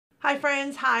Hi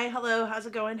friends, hi, hello, how's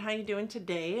it going? How you doing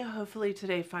today? Hopefully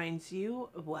today finds you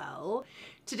well.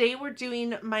 Today we're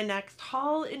doing my next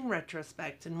haul in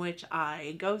retrospect, in which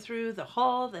I go through the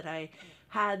haul that I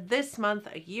had this month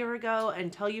a year ago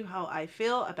and tell you how I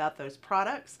feel about those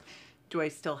products. Do I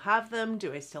still have them?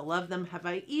 Do I still love them? Have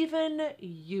I even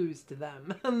used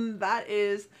them? That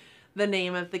is the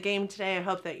name of the game today. I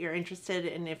hope that you're interested,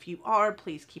 and if you are,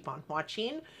 please keep on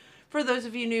watching. For those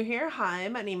of you new here, hi,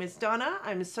 my name is Donna.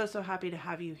 I'm so happy to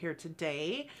have you here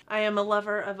today. I am a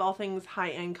lover of all things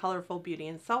high-end, colorful beauty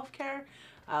and self-care.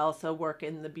 I also work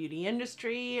in the beauty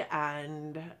industry,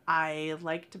 and I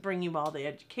like to bring you all the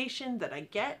education that I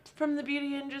get from the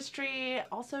beauty industry.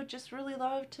 Also just really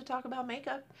love to talk about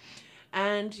makeup.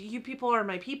 And you people are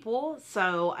my people,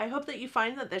 so I hope that you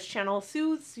find that this channel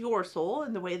soothes your soul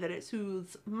in the way that it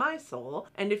soothes my soul.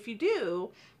 And if you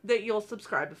do, that you'll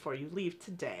subscribe before you leave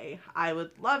today. I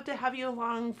would love to have you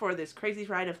along for this crazy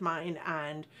ride of mine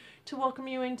and to welcome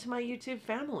you into my YouTube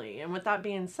family. And with that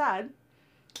being said,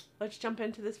 let's jump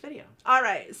into this video. All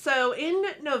right, so in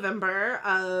November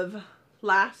of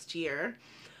last year,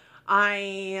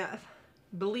 I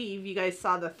believe you guys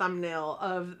saw the thumbnail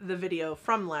of the video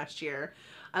from last year.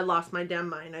 I lost my damn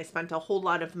mind. I spent a whole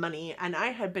lot of money, and I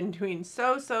had been doing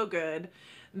so good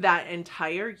that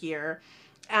entire year.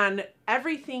 And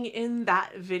everything in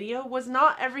that video was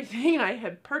not everything I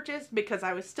had purchased, because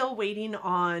I was still waiting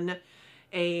on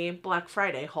a Black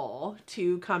Friday haul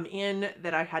to come in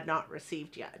that I had not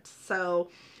received yet. So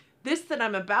this that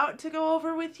I'm about to go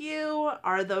over with you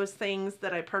are those things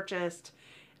that I purchased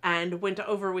and went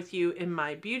over with you in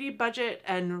my beauty budget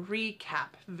and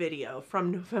recap video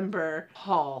from November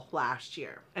haul last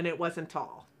year. And it wasn't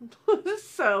all.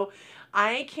 So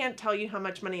I can't tell you how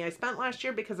much money I spent last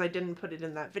year because I didn't put it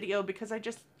in that video because I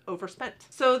just overspent.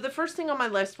 So the first thing on my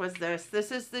list was this.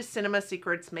 This is the Cinema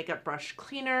Secrets Makeup Brush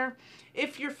Cleaner.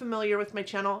 If you're familiar with my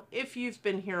channel, if you've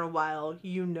been here a while,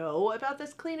 you know about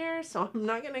this cleaner. So I'm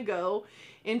not going to go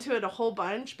into it a whole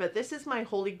bunch, but this is my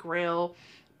holy grail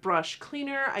brush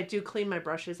cleaner. I do clean my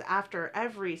brushes after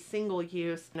every single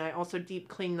use, and I also deep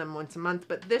clean them once a month.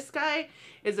 But this guy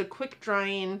is a quick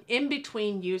drying, in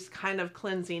between use kind of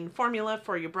cleansing formula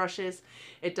for your brushes.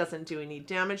 It doesn't do any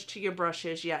damage to your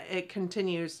brushes, yet it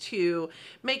continues to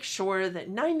make sure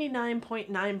that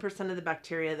 99.9% of the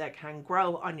bacteria that can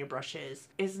grow on your brushes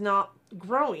is not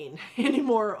growing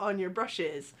anymore on your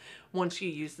brushes once you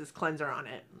use this cleanser on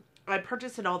it. I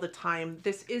purchase it all the time.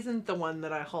 This isn't the one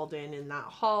that I hauled in that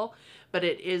haul, but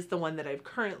it is the one that I've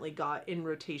currently got in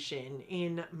rotation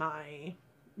in my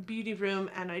beauty room,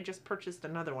 and I just purchased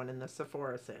another one in the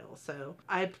Sephora sale. So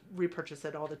I repurchase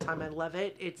it all the time. I love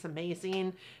it. It's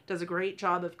amazing. Does a great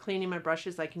job of cleaning my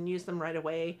brushes. I can use them right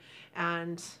away,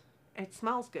 and it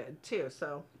smells good too.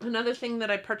 So another thing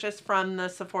that I purchased from the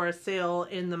Sephora sale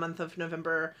in the month of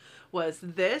November was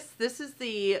this. This is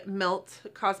the Melt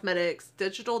Cosmetics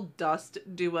Digital Dust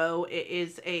Duo. It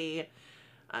is a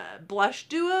blush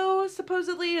duo,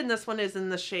 supposedly, and this one is in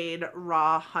the shade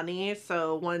Raw Honey.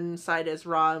 So one side is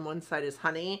raw and one side is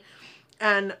honey.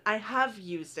 And I have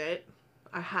used it.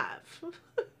 I have.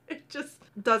 It just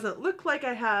doesn't look like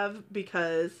I have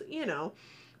because, you know,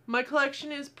 my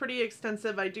collection is pretty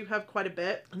extensive. I do have quite a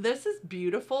bit. This is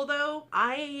beautiful though.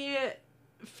 I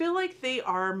feel like they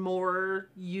are more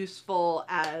useful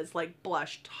as like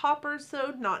blush toppers,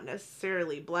 so not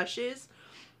necessarily blushes,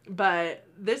 but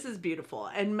this is beautiful.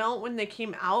 And Melt, when they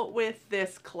came out with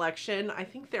this collection, I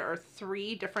think there are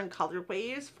 3 different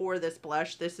colorways for this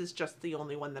blush. This is just the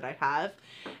only one that I have,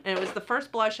 and it was the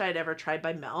first blush I'd ever tried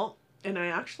by Melt, and I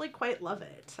actually quite love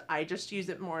it. I just use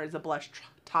it more as a blush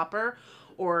topper,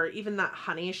 or even that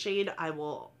honey shade. I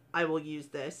will use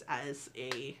this as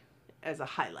a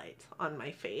highlight on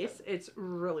my face. It's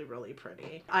really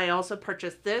pretty. I also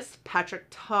purchased this Patrick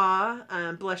Ta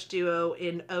blush duo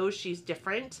in Oh She's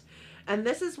Different, and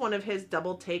this is one of his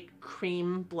double take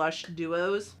cream blush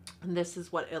duos, and this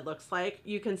is what it looks like.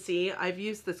 You can see I've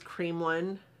used this cream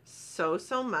one so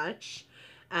much,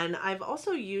 and I've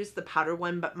also used the powder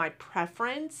one, but my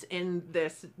preference in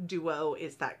this duo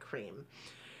is that cream.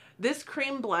 This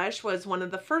cream blush was one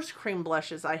of the first cream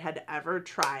blushes I had ever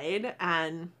tried,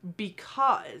 and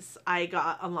because I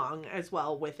got along as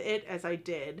well with it as I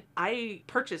did, I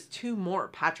purchased 2 more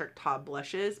Patrick Ta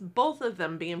blushes, both of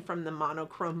them being from the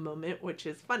monochrome moment, which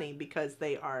is funny because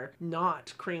they are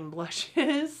not cream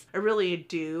blushes. I really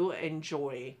do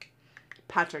enjoy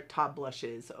Patrick Ta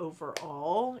blushes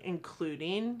overall,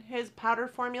 including his powder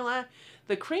formula.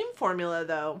 The cream formula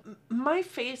though, my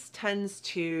face tends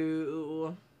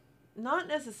to not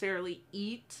necessarily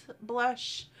eat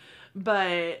blush,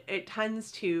 but it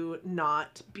tends to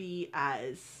not be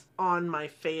as on my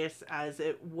face as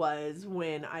it was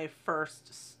when I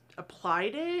first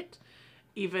applied it,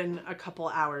 even a couple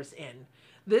hours in.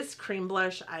 This cream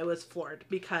blush, I was floored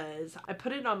because I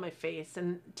put it on my face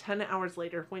and 10 hours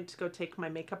later went to go take my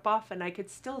makeup off and I could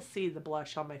still see the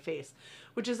blush on my face,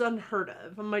 which is unheard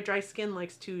of. My dry skin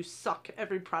likes to suck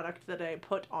every product that I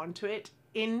put onto it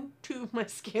into my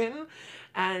skin,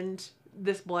 and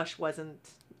this blush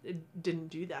it didn't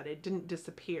do that. It didn't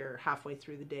disappear halfway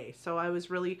through the day. So I was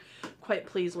really quite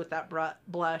pleased with that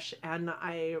blush, and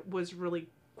I was really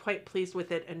quite pleased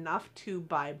with it enough to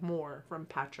buy more from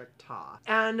Patrick Ta.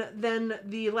 And then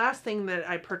the last thing that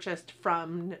I purchased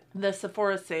from the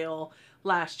Sephora sale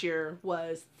last year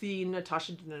was the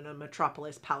Natasha Denona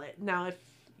Metropolis palette. Now, if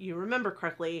you remember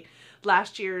correctly,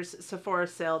 last year's Sephora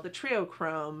sale, the Trio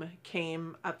Chrome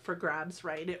came up for grabs,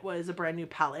 right? It was a brand new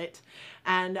palette,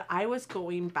 and I was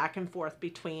going back and forth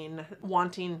between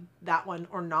wanting that one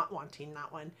or not wanting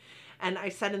that one. And I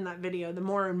said in that video, the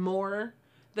more and more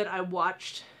that I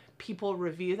watched people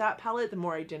review that palette, the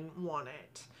more I didn't want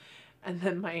it. And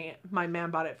then my man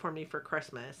bought it for me for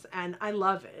Christmas, and I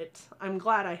love it. I'm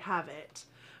glad I have it.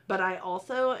 But I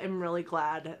also am really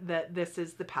glad that this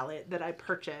is the palette that I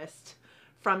purchased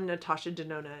from Natasha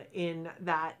Denona in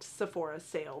that Sephora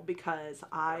sale, because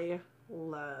I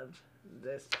love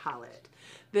this palette.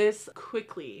 This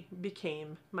quickly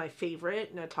became my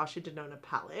favorite Natasha Denona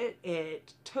palette.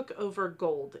 It took over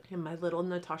gold in my little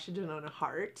Natasha Denona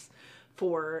heart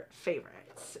for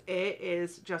favorites. It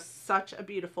is just such a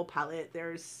beautiful palette.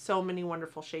 There's so many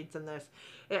wonderful shades in this.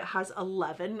 It has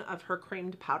 11 of her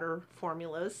creamed powder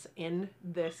formulas in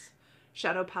this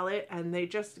shadow palette, and they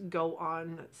just go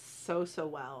on so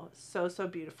well, so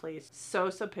beautifully, so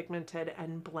pigmented,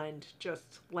 and blend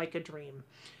just like a dream.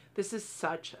 This is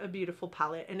such a beautiful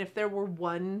palette, and if there were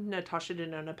one Natasha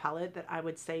Denona palette that I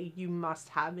would say you must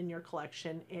have in your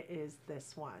collection, it is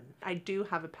this one. I do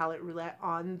have a palette roulette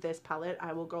on this palette.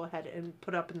 I will go ahead and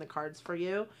put up in the cards for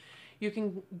you. You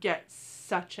can get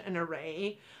such an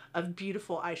array of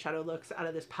beautiful eyeshadow looks out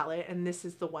of this palette, and this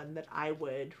is the one that I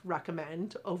would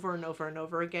recommend over and over and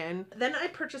over again. Then I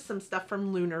purchased some stuff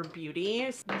from Lunar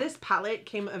Beauties. This palette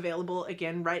came available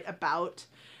again right about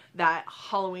that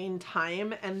Halloween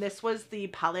time, and this was the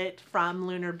palette from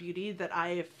Lunar Beauty that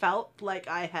I felt like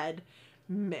I had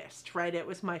missed, right? It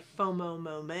was my FOMO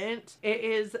moment. It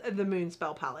is the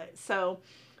Moonspell palette. So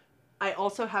I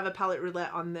also have a palette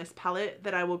roulette on this palette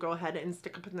that I will go ahead and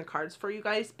stick up in the cards for you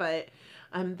guys, but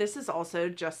this is also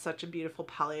just such a beautiful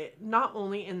palette, not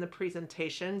only in the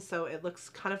presentation, so it looks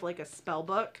kind of like a spell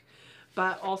book,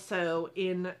 but also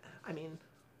in, I mean,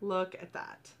 look at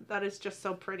that. That is just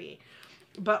so pretty.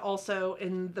 But also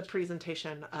in the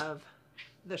presentation of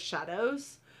the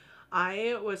shadows.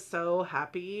 I was so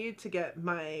happy to get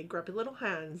my grubby little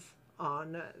hands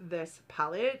on this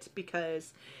palette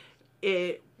because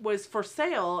it was for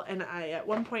sale, and I at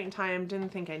one point in time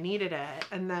didn't think I needed it,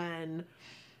 and then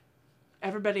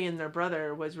everybody and their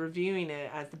brother was reviewing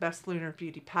it as the best Lunar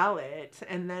Beauty palette,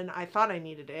 and then I thought I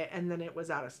needed it, and then it was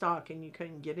out of stock and you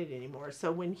couldn't get it anymore.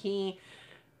 So when he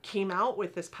came out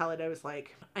with this palette, I was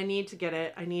like, I need to get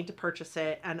it, I need to purchase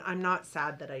it, and I'm not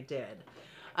sad that I did.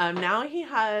 Now he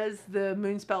has the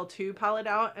Moonspell 2 palette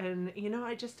out, and you know,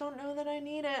 I just don't know that I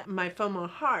need it. My FOMO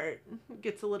heart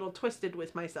gets a little twisted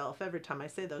with myself every time I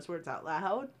say those words out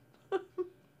loud.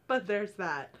 But there's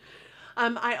that.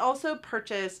 I also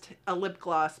purchased a lip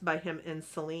gloss by him in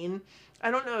Celine.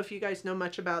 I don't know if you guys know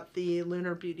much about the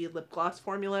Lunar Beauty lip gloss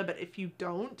formula, but if you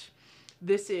don't,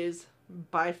 this is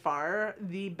by far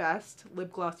the best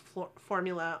lip gloss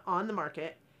formula on the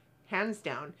market, hands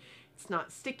down. It's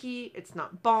not sticky, it's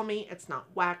not balmy, it's not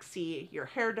waxy, your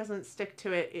hair doesn't stick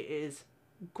to it. It is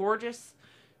gorgeous,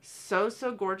 so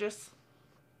gorgeous,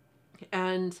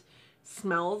 and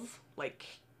smells like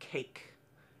cake.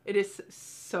 It is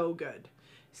so good,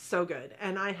 so good.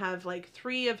 And I have like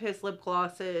 3 of his lip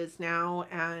glosses now,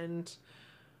 and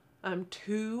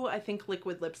 2, I think,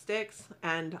 liquid lipsticks,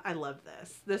 and I love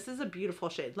this. This is a beautiful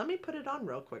shade. Let me put it on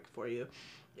real quick for you.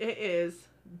 It is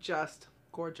just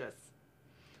gorgeous.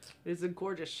 It is a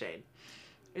gorgeous shade.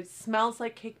 It smells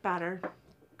like cake batter.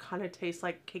 Kind of tastes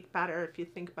like cake batter if you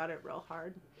think about it real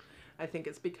hard. I think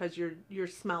it's because your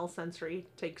smell sensory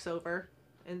takes over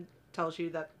and tells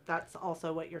you that that's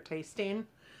also what you're tasting.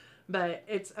 But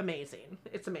it's amazing.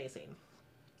 It's amazing.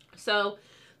 So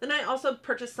then I also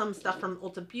purchased some stuff from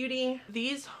Ulta Beauty.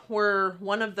 These were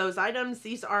one of those items.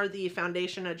 These are the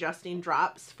foundation adjusting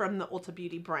drops from the Ulta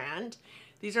Beauty brand.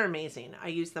 These are amazing. I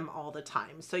use them all the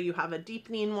time. So you have a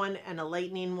deepening one and a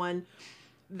lightening one.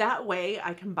 That way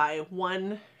I can buy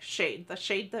one shade, the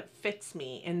shade that fits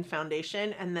me in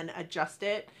foundation, and then adjust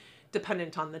it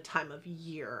dependent on the time of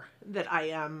year that I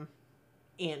am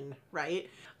in, right?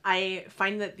 I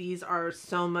find that these are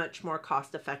so much more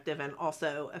cost effective and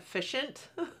also efficient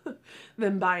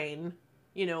than buying,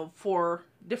 you know, 4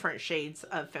 different shades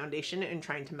of foundation and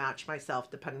trying to match myself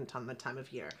dependent on the time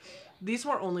of year. These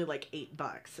were only like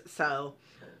 $8, so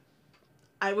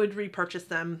I would repurchase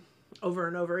them over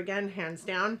and over again, hands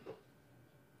down.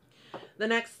 The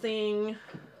next thing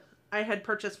I had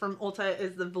purchased from Ulta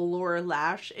is the velour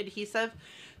lash adhesive.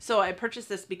 So I purchased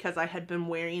this because I had been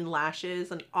wearing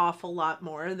lashes an awful lot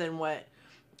more than what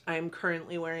I'm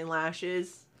currently wearing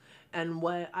lashes and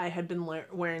what I had been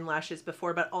wearing lashes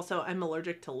before, but also I'm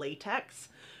allergic to latex.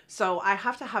 So I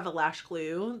have to have a lash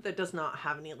glue that does not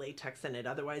have any latex in it.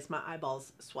 Otherwise my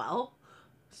eyeballs swell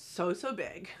so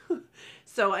big.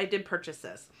 So I did purchase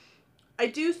this. I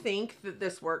do think that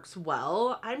this works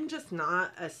well. I'm just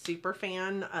not a super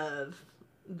fan of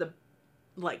the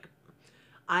like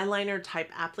eyeliner type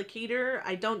applicator.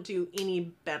 I don't do any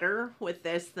better with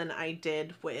this than I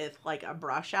did with like a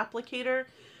brush applicator.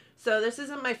 So this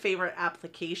isn't my favorite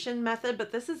application method,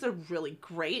 but this is a really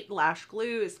great lash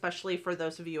glue, especially for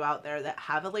those of you out there that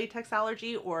have a latex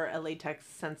allergy or a latex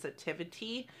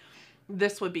sensitivity.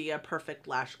 This would be a perfect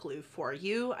lash glue for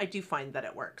you. I do find that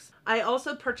it works. I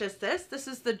also purchased this. This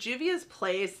is the Juvia's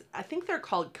Place. I think they're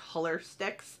called color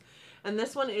sticks. And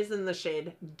this one is in the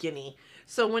shade Guinea.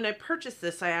 So when I purchased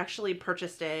this, I actually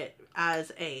purchased it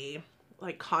as a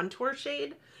like contour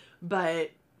shade.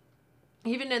 But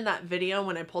even in that video,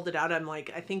 when I pulled it out, I'm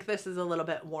like, I think this is a little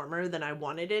bit warmer than I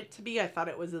wanted it to be. I thought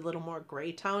it was a little more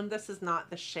gray tone. This is not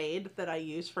the shade that I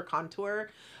use for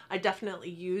contour. I definitely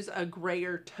use a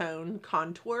grayer tone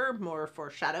contour more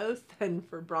for shadows than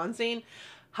for bronzing.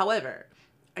 However,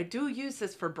 I do use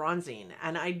this for bronzing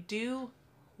and I do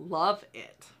love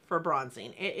it for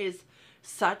bronzing. It is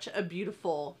such a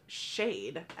beautiful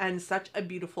shade and such a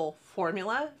beautiful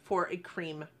formula for a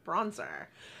cream bronzer.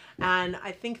 And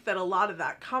I think that a lot of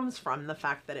that comes from the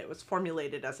fact that it was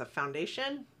formulated as a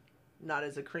foundation, not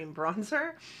as a cream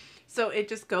bronzer. So it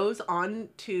just goes on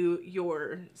to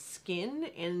your skin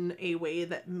in a way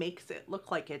that makes it look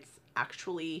like it's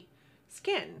actually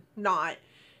skin, not,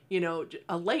 you know,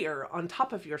 a layer on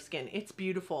top of your skin. It's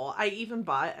beautiful. I even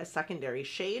bought a secondary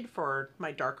shade for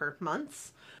my darker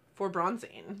months for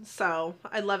bronzing. So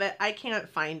I love it. I can't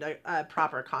find a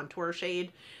proper contour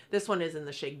shade. This one is in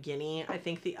the shade Guinea. I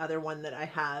think the other one that I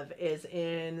have is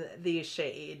in the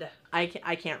shade, I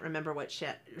can't remember what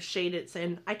shade it's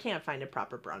in. I can't find a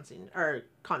proper bronzing or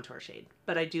contour shade,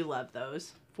 but I do love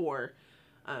those for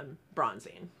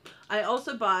bronzing. I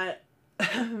also bought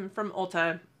from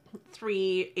Ulta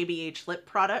 3 ABH lip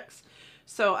products.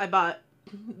 So I bought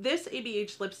this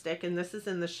ABH lipstick, and this is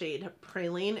in the shade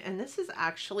Praline, and this is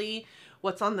actually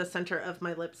what's on the center of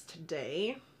my lips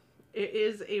today. It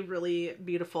is a really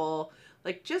beautiful,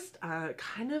 like just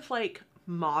kind of like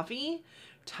mauve-y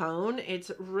tone.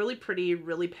 It's really pretty,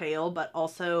 really pale, but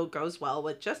also goes well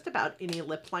with just about any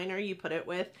lip liner you put it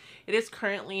with. It is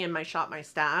currently in my Shop My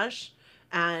Stash,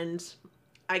 and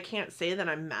I can't say that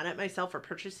I'm mad at myself for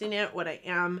purchasing it. What I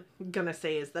am gonna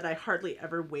say is that I hardly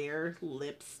ever wear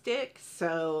lipstick.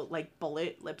 So like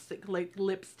bullet lipstick, like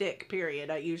lipstick period.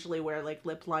 I usually wear like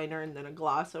lip liner and then a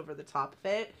gloss over the top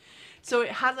of it. So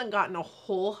it hasn't gotten a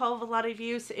whole hell of a lot of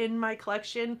use in my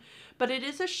collection, but it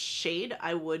is a shade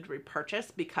I would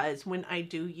repurchase because when I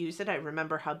do use it, I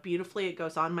remember how beautifully it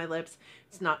goes on my lips.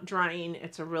 It's not drying.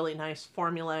 It's a really nice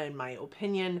formula in my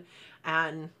opinion.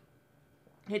 And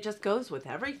it just goes with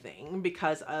everything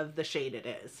because of the shade it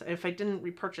is. If I didn't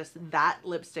repurchase that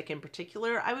lipstick in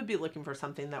particular, I would be looking for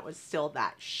something that was still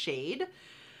that shade.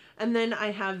 And then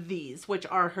I have these, which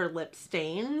are her lip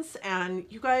stains. And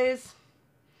you guys,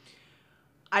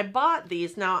 I bought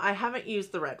these. Now, I haven't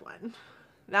used the red one.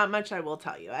 That much I will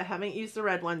tell you. I haven't used the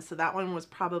red one, so that one was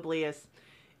probably a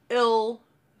ill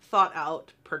thought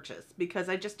out purchase because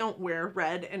I just don't wear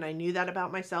red, and I knew that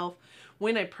about myself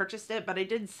when I purchased it, but I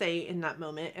did say in that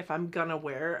moment, if I'm gonna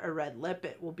wear a red lip,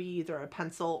 it will be either a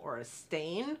pencil or a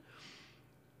stain.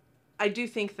 I do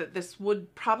think that this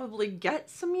would probably get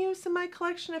some use in my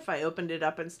collection if I opened it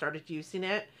up and started using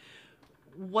it.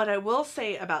 What I will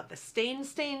say about the stain,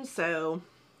 so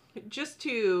just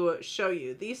to show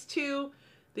you, these two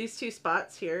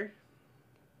spots here,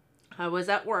 I was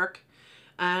at work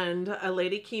and a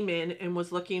lady came in and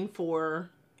was looking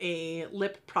for a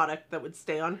lip product that would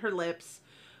stay on her lips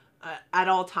at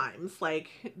all times.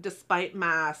 Like despite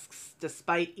masks,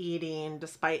 despite eating,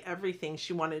 despite everything,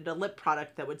 she wanted a lip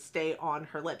product that would stay on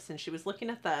her lips. And she was looking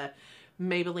at the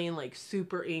Maybelline like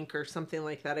Super Ink or something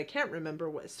like that. I can't remember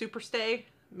what, Superstay,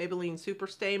 Maybelline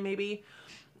Superstay maybe.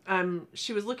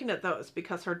 She was looking at those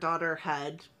because her daughter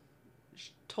had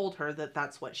told her that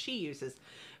that's what she uses.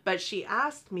 But she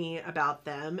asked me about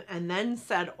them and then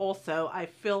said also, I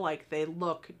feel like they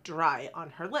look dry on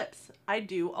her lips. I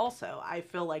do also. I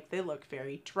feel like they look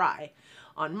very dry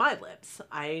on my lips.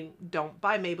 I don't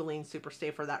buy Maybelline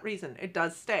Superstay for that reason. It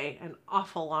does stay an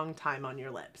awful long time on your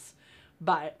lips,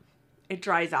 but it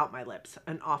dries out my lips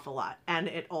an awful lot, and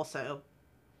it also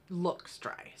looks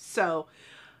dry. So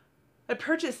I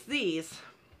purchased these,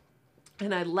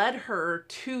 and I led her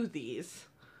to these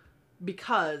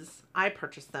because I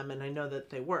purchased them and I know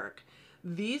that they work.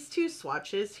 These two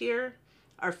swatches here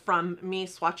are from me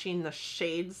swatching the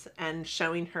shades and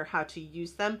showing her how to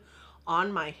use them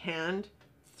on my hand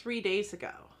 3 days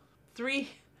ago. Three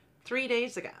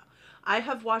days ago. I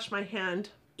have washed my hand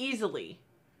easily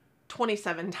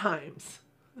 27 times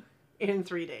in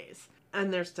 3 days,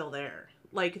 and they're still there.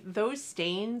 Like, those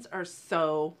stains are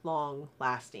so long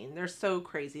lasting. They're so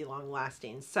crazy long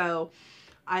lasting. So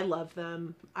I love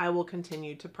them. I will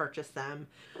continue to purchase them.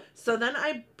 So then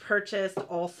I purchased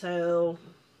also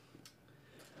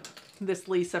this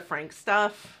Lisa Frank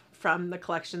stuff from the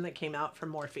collection that came out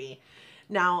from Morphe.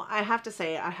 Now, I have to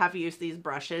say, I have used these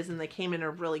brushes and they came in a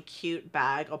really cute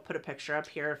bag. I'll put a picture up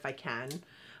here if I can,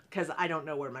 because I don't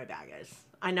know where my bag is.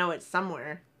 I know it's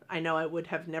somewhere. I know I would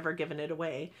have never given it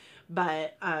away,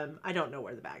 but I don't know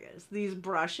where the bag is. These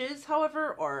brushes,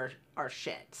 however, are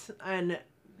shit and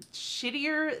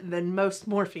shittier than most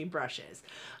Morphe brushes.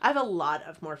 I have a lot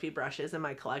of Morphe brushes in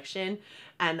my collection,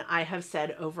 and I have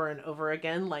said over and over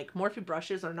again, like, Morphe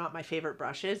brushes are not my favorite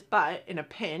brushes, but in a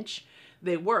pinch,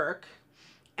 they work,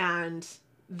 and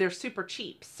they're super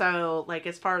cheap. So, like,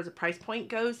 as far as the price point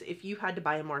goes, if you had to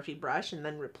buy a Morphe brush and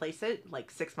then replace it like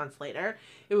 6 months later,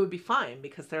 it would be fine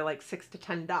because they're like $6 to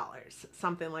 $10,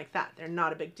 something like that. They're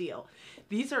not a big deal.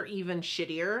 These are even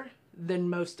shittier than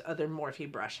most other Morphe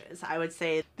brushes. I would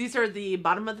say these are the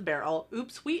bottom of the barrel.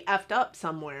 Oops, we effed up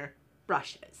somewhere.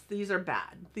 Brushes. These are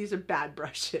bad. These are bad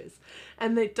brushes.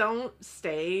 And they don't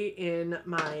stay in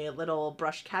my little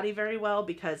brush caddy very well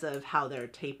because of how they're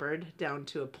tapered down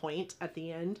to a point at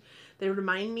the end. They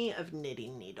remind me of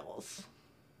knitting needles.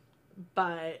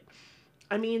 But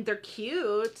I mean, they're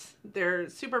cute. They're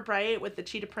super bright with the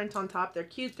cheetah print on top. They're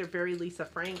cute. They're very Lisa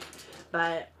Frank,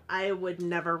 but I would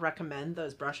never recommend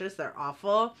those brushes. They're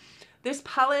awful. This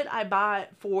palette I bought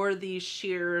for the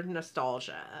sheer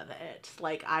nostalgia of it.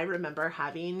 Like, I remember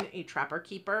having a Trapper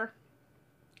Keeper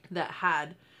that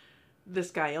had this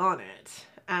guy on it.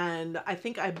 And I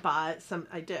think I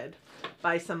did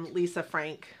buy some Lisa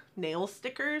Frank nail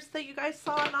stickers that you guys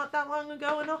saw not that long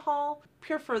ago in a haul.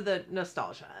 Pure for the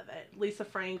nostalgia of it. Lisa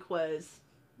Frank was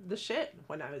the shit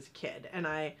when I was a kid. And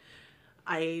I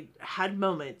had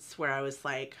moments where I was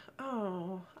like,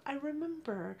 oh, I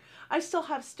remember. I still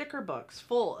have sticker books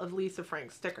full of Lisa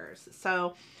Frank stickers.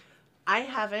 So I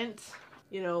haven't,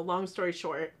 long story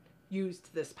short,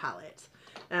 used this palette.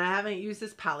 And I haven't used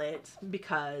this palette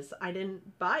because I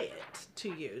didn't buy it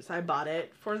to use. I bought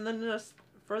it for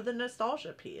the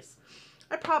nostalgia piece.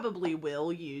 I probably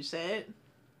will use it,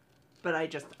 but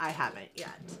I haven't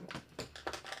yet.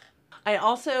 I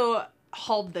also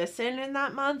hauled this in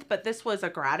that month, but this was a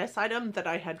gratis item that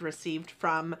I had received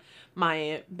from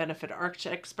my Benefit Arch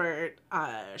expert.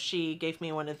 She gave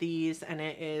me one of these, and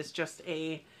it is just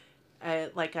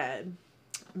like a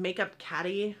makeup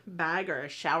caddy bag or a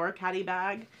shower caddy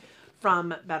bag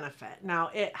from Benefit. Now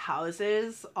it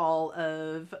houses all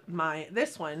of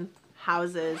this one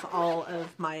houses all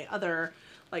of my other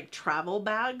like travel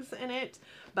bags in it,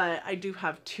 but I do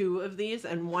have 2 of these,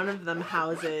 and one of them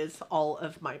houses all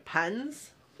of my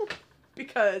pens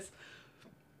because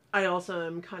I also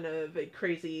am kind of a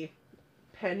crazy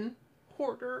pen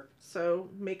hoarder, so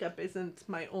makeup isn't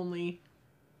my only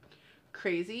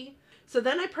crazy. So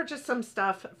then I purchased some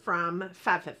stuff from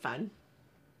FabFitFun.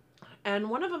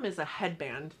 And one of them is a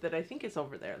headband that I think is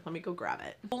over there. Let me go grab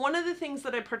it. One of the things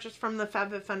that I purchased from the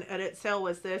FabFitFun edit sale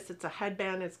was this. It's a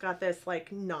headband. It's got this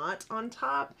like knot on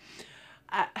top.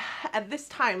 At this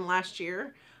time last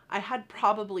year, I had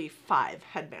probably 5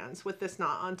 headbands with this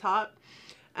knot on top.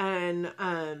 And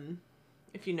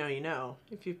if you know, you know.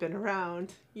 If you've been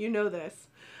around, you know this.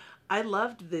 I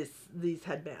loved these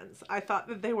headbands. I thought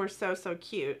that they were so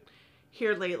cute.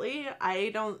 Here lately,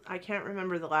 I can't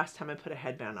remember the last time I put a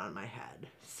headband on my head.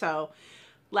 So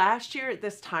last year at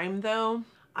this time though,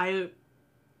 I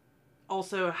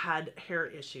also had hair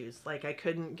issues. Like, I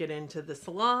couldn't get into the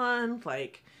salon.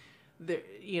 Like,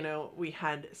 you know, we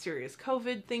had serious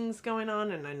COVID things going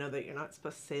on, and I know that you're not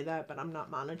supposed to say that, but I'm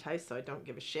not monetized, so I don't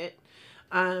give a shit.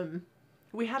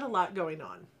 We had a lot going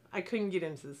on. I couldn't get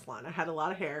into the salon. I had a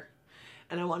lot of hair,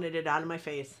 and I wanted it out of my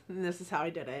face, and this is how I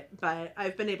did it. But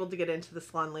I've been able to get into the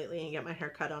salon lately and get my hair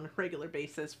cut on a regular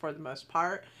basis for the most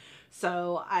part.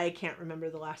 So I can't remember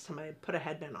the last time I put a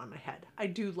headband on my head. I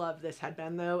do love this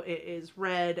headband though. It is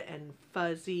red and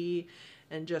fuzzy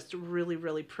and just really,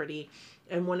 really pretty.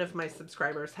 And one of my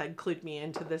subscribers had clued me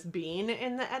into this being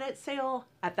in the edit sale.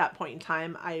 At that point in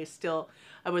time, I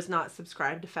was not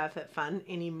subscribed to FabFitFun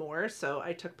anymore. So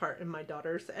I took part in my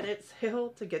daughter's edit sale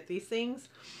to get these things.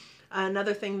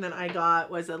 Another thing that I got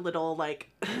was a little like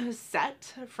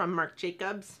set from Marc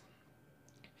Jacobs.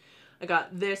 I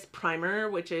got this primer,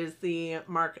 which is the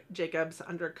Marc Jacobs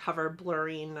Undercover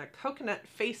Blurring Coconut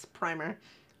Face Primer.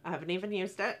 I haven't even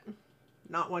used it,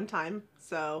 not one time,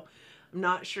 so I'm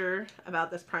not sure about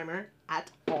this primer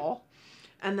at all.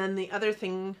 And then the other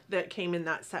thing that came in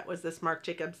that set was this Marc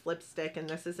Jacobs lipstick, and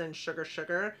this is in Sugar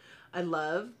Sugar. I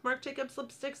love Marc Jacobs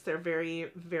lipsticks. They're very,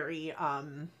 very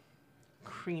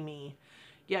creamy,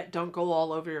 yet don't go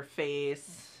all over your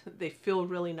face. They feel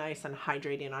really nice and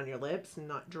hydrating on your lips and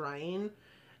not drying.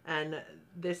 And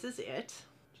this is it.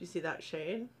 Do you see that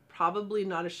shade? Probably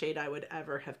not a shade I would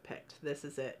ever have picked. This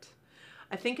is it.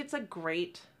 I think it's a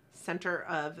great center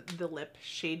of the lip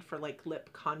shade for like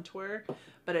lip contour,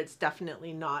 but it's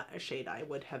definitely not a shade I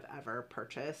would have ever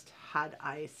purchased had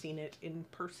I seen it in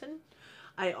person.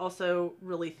 I also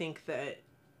really think that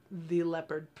the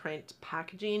leopard print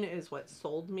packaging is what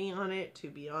sold me on it, to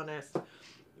be honest,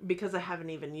 because I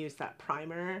haven't even used that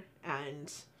primer,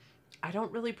 and I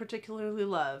don't really particularly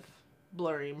love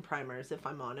blurring primers, if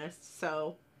I'm honest.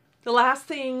 So the last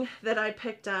thing that I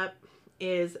picked up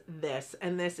is this,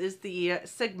 and this is the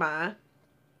Sigma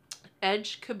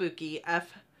Edge Kabuki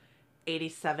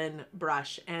F87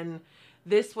 brush. And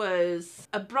this was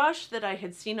a brush that I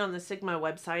had seen on the Sigma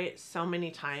website so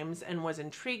many times and was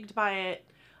intrigued by it.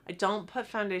 I don't put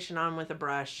foundation on with a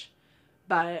brush,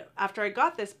 but after I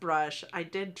got this brush, I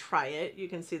did try it. You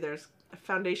can see there's a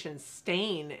foundation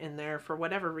stain in there for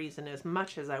whatever reason. As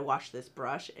much as I wash this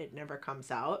brush, it never comes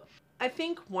out. I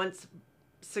think once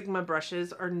Sigma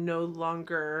brushes are no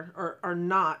longer, or are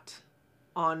not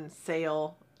on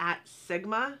sale at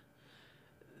Sigma,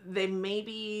 they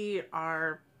maybe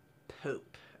are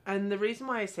poop. And the reason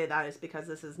why I say that is because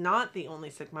this is not the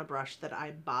only Sigma brush that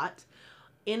I bought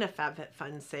in a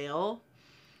FabFitFun sale,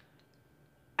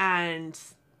 and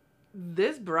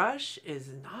this brush is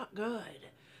not good.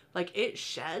 Like, it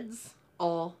sheds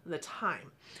all the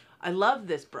time. I love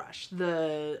this brush.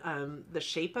 The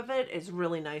shape of it is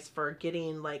really nice for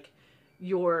getting like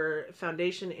your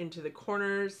foundation into the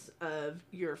corners of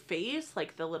your face,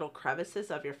 like the little crevices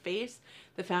of your face.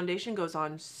 The foundation goes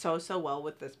on so well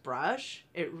with this brush.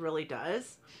 It really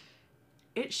does.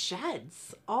 It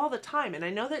sheds all the time. And I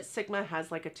know that Sigma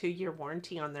has like a 2-year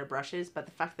warranty on their brushes, but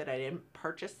the fact that I didn't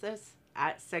purchase this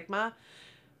at Sigma,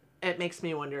 it makes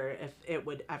me wonder if it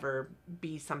would ever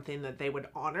be something that they would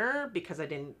honor, because I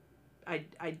didn't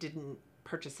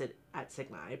purchase it at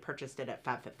Sigma. I purchased it at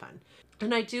FabFitFun.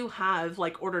 And I do have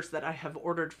like orders that I have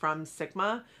ordered from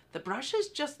Sigma. The brushes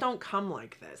just don't come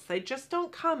like this. They just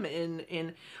don't come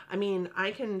in I mean,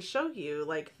 I can show you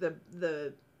like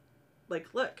the like,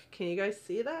 look, can you guys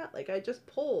see that? Like, I just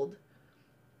pulled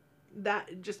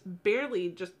that, just barely,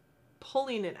 just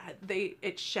pulling it.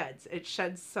 It sheds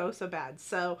so bad.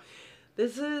 So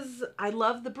this is, I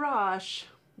love the brush,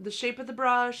 the shape of the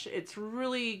brush. It's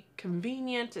really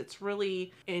convenient. It's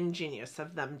really ingenious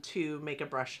of them to make a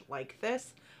brush like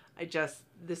this.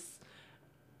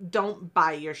 Don't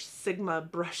buy your Sigma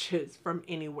brushes from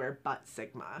anywhere but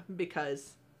Sigma,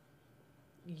 because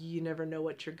you never know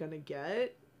what you're gonna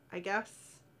get, I guess,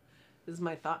 is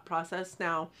my thought process.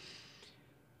 Now,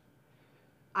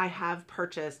 I have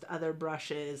purchased other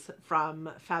brushes from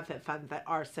FabFitFun that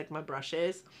are Sigma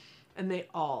brushes, and they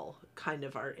all kind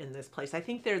of are in this place. I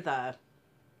think they're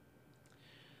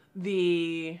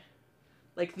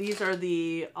like, these are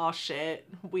the "oh shit,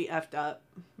 we effed up"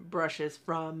 brushes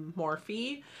from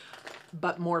Morphe,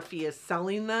 but Morphe is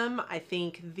selling them. I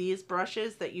think these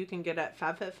brushes that you can get at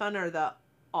FabFitFun are the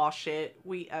 "oh shit,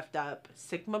 we effed up"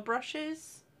 Sigma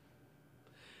brushes.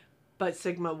 But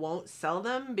Sigma won't sell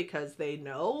them because they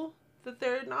know that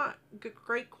they're not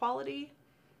great quality.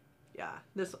 Yeah,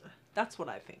 that's what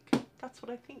I think. That's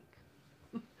what I think.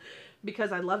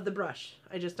 Because I love the brush.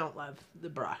 I just don't love the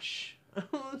brush.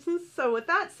 So with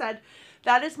that said,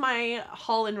 that is my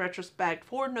haul in retrospect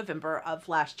for November of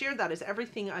last year. That is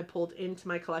everything I pulled into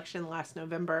my collection last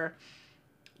November.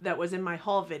 that was in my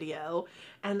haul video,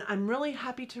 and I'm really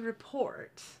happy to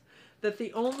report that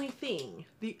the only thing,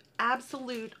 the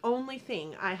absolute only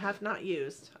thing I have not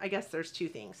used, I guess there's two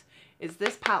things, is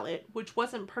this palette, which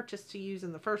wasn't purchased to use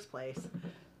in the first place,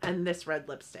 and this red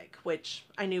lipstick, which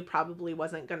I knew probably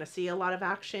wasn't going to see a lot of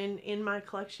action in my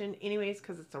collection anyways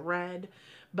because it's a red,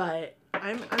 but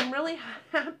I'm really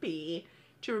happy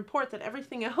to report that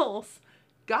everything else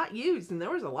got used, and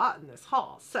there was a lot in this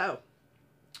haul. So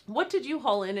what did you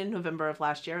haul in November of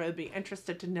last year? I'd be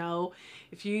interested to know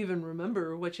if you even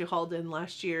remember what you hauled in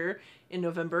last year in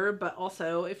November, but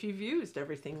also if you've used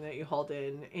everything that you hauled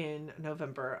in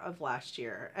November of last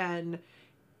year. And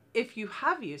if you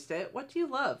have used it, what do you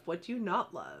love? What do you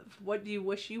not love? What do you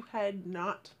wish you had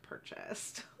not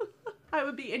purchased? I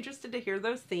would be interested to hear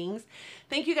those things.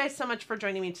 Thank you guys so much for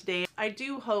joining me today. I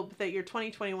do hope that your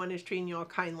 2021 is treating you all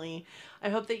kindly. I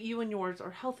hope that you and yours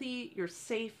are healthy, you're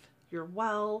safe, you're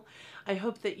well. I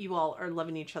hope that you all are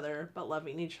loving each other, but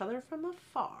loving each other from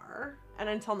afar. And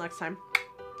until next time,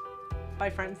 bye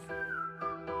friends.